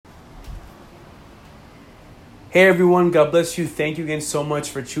Hey everyone, God bless you. Thank you again so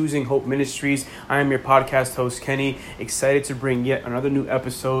much for choosing Hope Ministries. I am your podcast host, Kenny. Excited to bring yet another new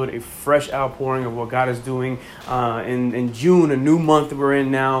episode, a fresh outpouring of what God is doing in June, a new month that we're in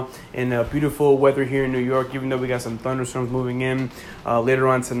now, and beautiful weather here in New York, even though we got some thunderstorms moving in later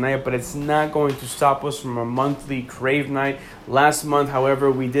on tonight. But it's not going to stop us from our monthly Crave Night. Last month, however,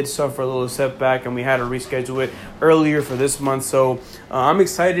 we did suffer a little setback and we had to reschedule it earlier for this month. So I'm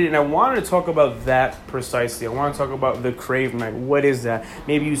excited, and I wanted to talk about that precisely. I want to talk about the Crave Night. What is that?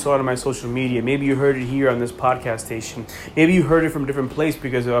 Maybe you saw it on my social media. Maybe you heard it here on this podcast station. Maybe you heard it from a different place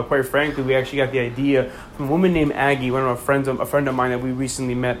because, quite frankly, we actually got the idea from a woman named Aggie, one of our friends, a friend of mine that we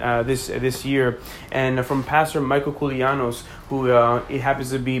recently met this year, and from Pastor Michael Koulianos, who it happens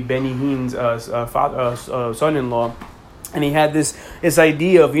to be Benny Heen's son-in-law. And he had this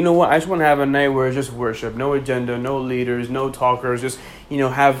idea of, you know what, I just want to have a night where it's just worship, no agenda, no leaders, no talkers, just,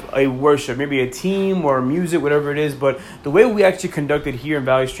 have a worship, maybe a team or music, whatever it is. But the way we actually conduct it here in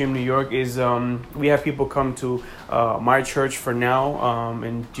Valley Stream, New York is we have people come to my church for now,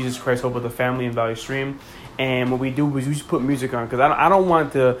 in Jesus Christ Hope of the Family in Valley Stream. And what we do is we just put music on, because I don't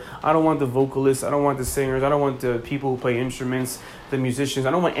want the vocalists, I don't want the singers, I don't want the people who play instruments, the musicians.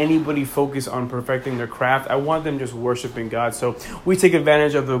 I don't want anybody focused on perfecting their craft. I want them just worshiping God. So we take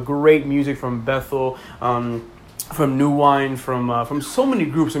advantage of the great music from Bethel, from New Wine, from so many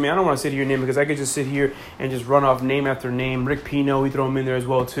groups. I mean, I don't want to sit here and name because I could just sit here and just run off name after name. Rick Pino, we throw him in there as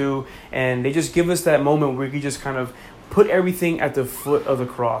well too, and they just give us that moment where we could just kind of put everything at the foot of the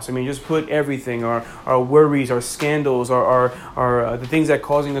cross. I mean, just put everything, our worries, our scandals, our the things that are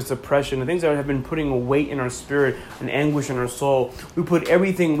causing us depression, the things that have been putting a weight in our spirit, an anguish in our soul. We put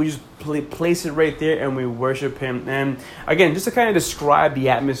everything, we just place it right there, and we worship Him. And again, just to kind of describe the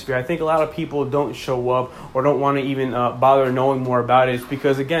atmosphere, I think a lot of people don't show up or don't want to even bother knowing more about it. It's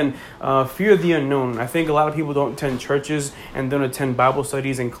because, again, fear of the unknown. I think a lot of people don't attend churches and don't attend Bible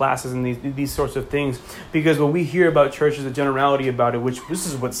studies and classes and these sorts of things, because when we hear about churches, a generality about it, which this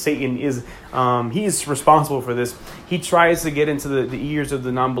is what Satan is. He is responsible for this. He tries to get into the ears of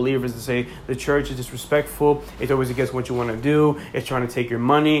the non-believers to say the church is disrespectful. It's always against what you want to do. It's trying to take your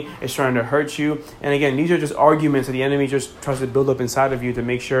money. It's trying to hurt you. And again, these are just arguments that the enemy just tries to build up inside of you to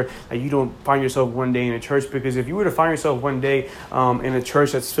make sure that you don't find yourself one day in a church. Because if you were to find yourself one day in a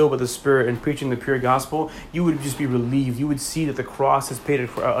church that's filled with the Spirit and preaching the pure gospel, you would just be relieved. You would see that the cross has paid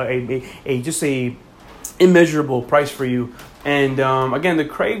a immeasurable price for you. And again, the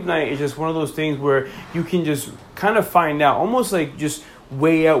Crave Night is just one of those things where you can just kind of find out, almost like just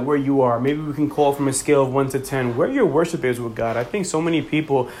weigh out where you are. Maybe we can call from a scale of 1 to 10 where your worship is with God. I think so many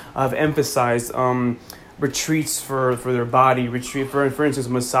people have emphasized retreats for their body, for instance,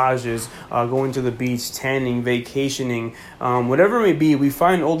 massages, going to the beach, tanning, vacationing, whatever it may be. We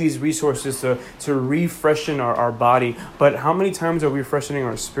find all these resources to refreshen our body. But how many times are we freshening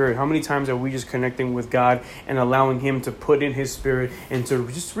our spirit? How many times are we just connecting with God and allowing Him to put in His Spirit and to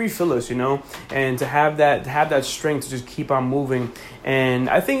just refill us, and to have that strength to just keep on moving? And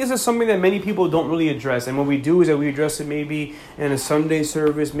I think this is something that many people don't really address. And what we do is that we address it maybe in a Sunday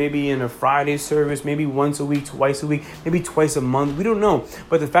service, maybe in a Friday service, maybe once a week, twice a week, maybe twice a month. We don't know.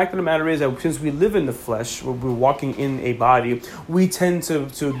 But the fact of the matter is that since we live in the flesh, we're walking in a body, we tend to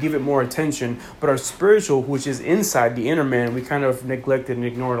give it more attention. But our spiritual, which is inside the inner man, we kind of neglect it and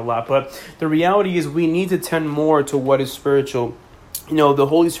ignore it a lot. But the reality is we need to tend more to what is spiritual. The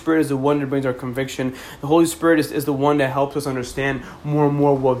Holy Spirit is the one that brings our conviction. The Holy Spirit is the one that helps us understand more and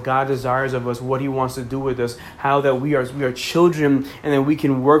more what God desires of us, what He wants to do with us, how that we are children, and that we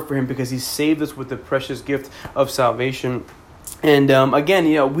can work for Him because He saved us with the precious gift of salvation. And again,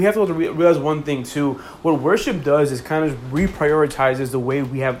 we have to realize one thing too. What worship does is kind of reprioritizes the way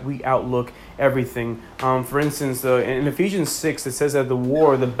we outlook everything. For instance, in Ephesians 6, it says that the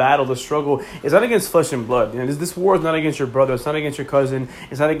war, the battle, the struggle is not against flesh and blood. This war is not against your brother. It's not against your cousin.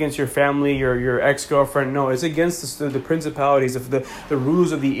 It's not against your family, your ex-girlfriend. No, it's against the principalities of the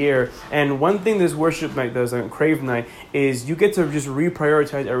rulers of the air. And one thing this worship night does, like Crave Night, is you get to just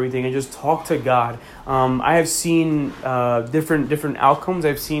reprioritize everything and just talk to God. I have seen different outcomes.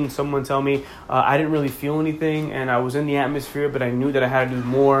 I've seen someone tell me I didn't really feel anything and I was in the atmosphere, but I knew that I had to do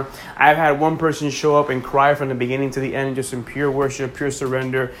more. I've had one person show up and cry from the beginning to the end, just in pure worship, pure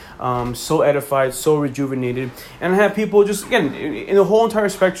surrender, so edified, so rejuvenated. And I have people just, again, in the whole entire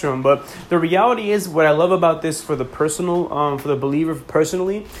spectrum. But the reality is, what I love about this for the personal, for the believer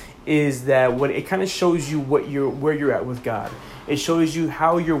personally, is that what it kind of shows you where you're at with God. It shows you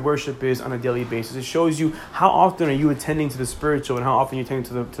how your worship is on a daily basis. It shows you how often are you attending to the spiritual and how often you're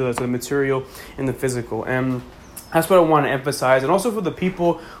attending to the material and the physical. And That's what I want to emphasize. And also for the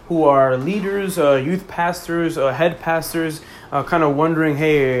people who are leaders, youth pastors, head pastors, kind of wondering,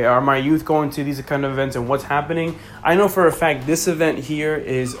 hey, are my youth going to these kind of events and what's happening? I know for a fact this event here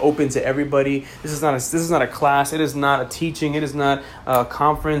is open to everybody. This is not a class. It is not a teaching. It is not a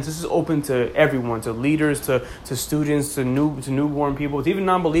conference. This is open to everyone, to leaders, to students, to newborn people, to even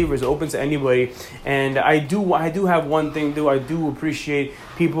non-believers. Open to anybody. And I do have one thing, though. I do appreciate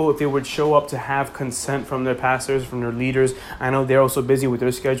people if they would show up to have consent from their pastors, from their leaders. I know they're also busy with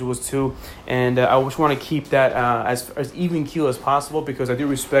their schedules too, and I just want to keep that as even keel as possible, because I do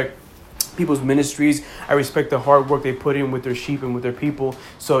respect people's ministries. I respect the hard work they put in with their sheep and with their people.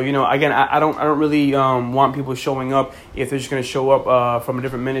 So, again, I don't really want people showing up if they're just going to show up from a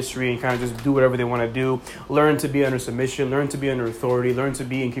different ministry and kind of just do whatever they want to do. Learn to be under submission, learn to be under authority, learn to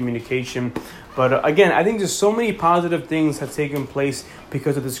be in communication. But again, I think there's so many positive things have taken place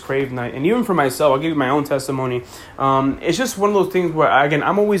because of this Crave Night. And even for myself, I'll give you my own testimony. It's just one of those things where, again,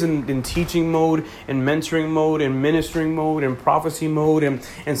 I'm always in teaching mode, in mentoring mode, in ministering mode, in prophecy mode.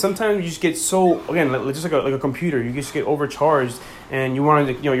 And sometimes you just get so, again, just like a computer, you just get overcharged. And you want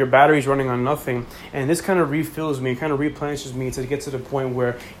to, your battery's running on nothing. And this kind of refills me, kind of replenishes me to get to the point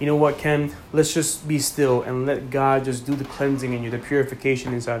where, you know what, Ken, let's just be still and let God just do the cleansing in you, the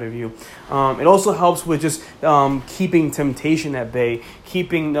purification inside of you. It also helps with just keeping temptation at bay,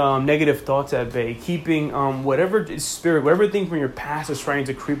 keeping negative thoughts at bay, keeping whatever spirit, whatever thing from your past is trying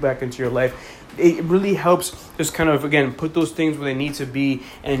to creep back into your life. It really helps just kind of, again, put those things where they need to be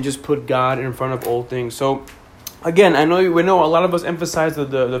and just put God in front of all things. So, again, we know a lot of us emphasize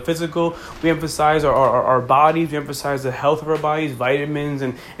the physical. We emphasize our bodies. We emphasize the health of our bodies, vitamins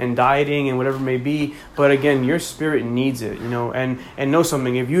and dieting and whatever it may be. But again, your spirit needs it, and know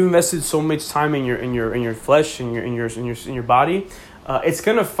something. If you invested so much time in your flesh, in your body, it's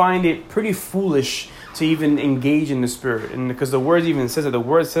gonna find it pretty foolish to even engage in the spirit. And because the word even says that, the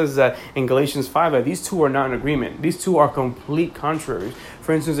word says that in Galatians 5, that these two are not in agreement. These two are complete contraries.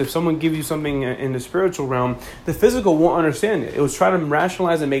 For instance, if someone gives you something in the spiritual realm, the physical won't understand it. It will try to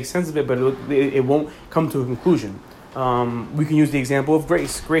rationalize and make sense of it, but it won't come to a conclusion. We can use the example of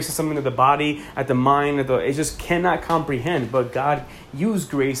grace. Grace is something that the body, at the mind, it just cannot comprehend. But God used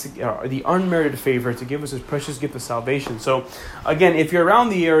grace, the unmerited favor, to give us His precious gift of salvation. So, again, if you're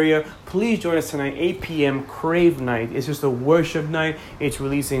around the area, please join us tonight, 8 p.m. Crave Night. It's just a worship night. It's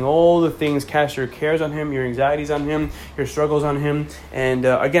releasing all the things. Cast your cares on Him, your anxieties on Him, your struggles on Him. And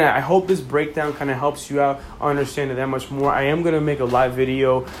again, I hope this breakdown kind of helps you out understand it that much more. I am going to make a live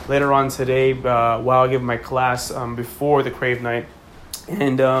video later on today while I give my class before the Crave Night.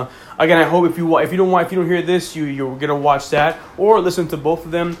 And again, I hope if you don't hear this, you're gonna watch that or listen to both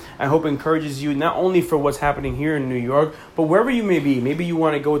of them. I hope it encourages you not only for what's happening here in New York, but wherever you may be. Maybe you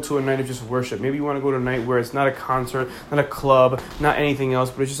want to go to a night of just worship. Maybe you want to go to a night where it's not a concert, not a club, not anything else,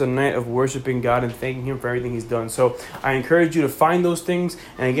 but it's just a night of worshiping God and thanking Him for everything He's done. So I encourage you to find those things.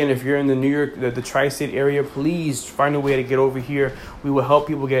 And again, if you're in the New York, the tri-state area, please find a way to get over here. We will help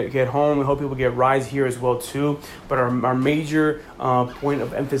people get home. We help people get rides here as well too. But our major point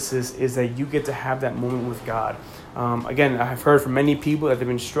of emphasis is that you get to have that moment with God. Again, I've heard from many people that they've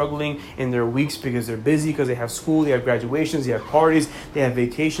been struggling in their weeks because they're busy, because they have school, they have graduations, they have parties, they have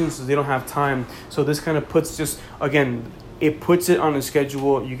vacations, so they don't have time. So this kind of puts it puts it on a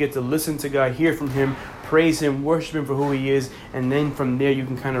schedule. You get to listen to God, hear from Him, praise Him, worship Him for who He is, and then from there you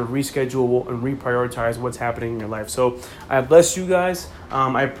can kind of reschedule and reprioritize what's happening in your life. So I bless you guys.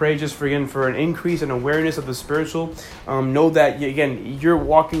 I pray just for an increase in awareness of the spiritual. Know that, again, you're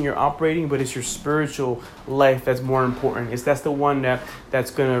walking, you're operating, but it's your spiritual life that's more important. That's the one that's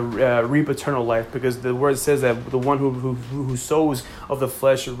going to reap eternal life, because the word says that the one who sows of the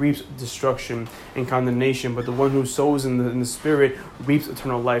flesh reaps destruction and condemnation, but the one who sows in the spirit reaps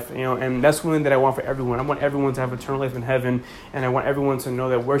eternal life. And that's one thing that I want for everyone. I want everyone to have eternal life in heaven, and I want everyone to know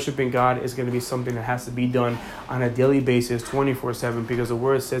that worshiping God is going to be something that has to be done on a daily basis, 24/7, because the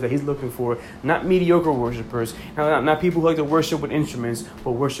word says that He's looking for not mediocre worshipers, not people who like to worship with instruments,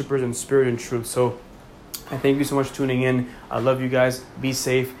 but worshipers in spirit and truth. So I thank you so much for tuning in. I love you guys. Be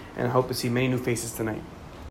safe, and I hope to see many new faces tonight.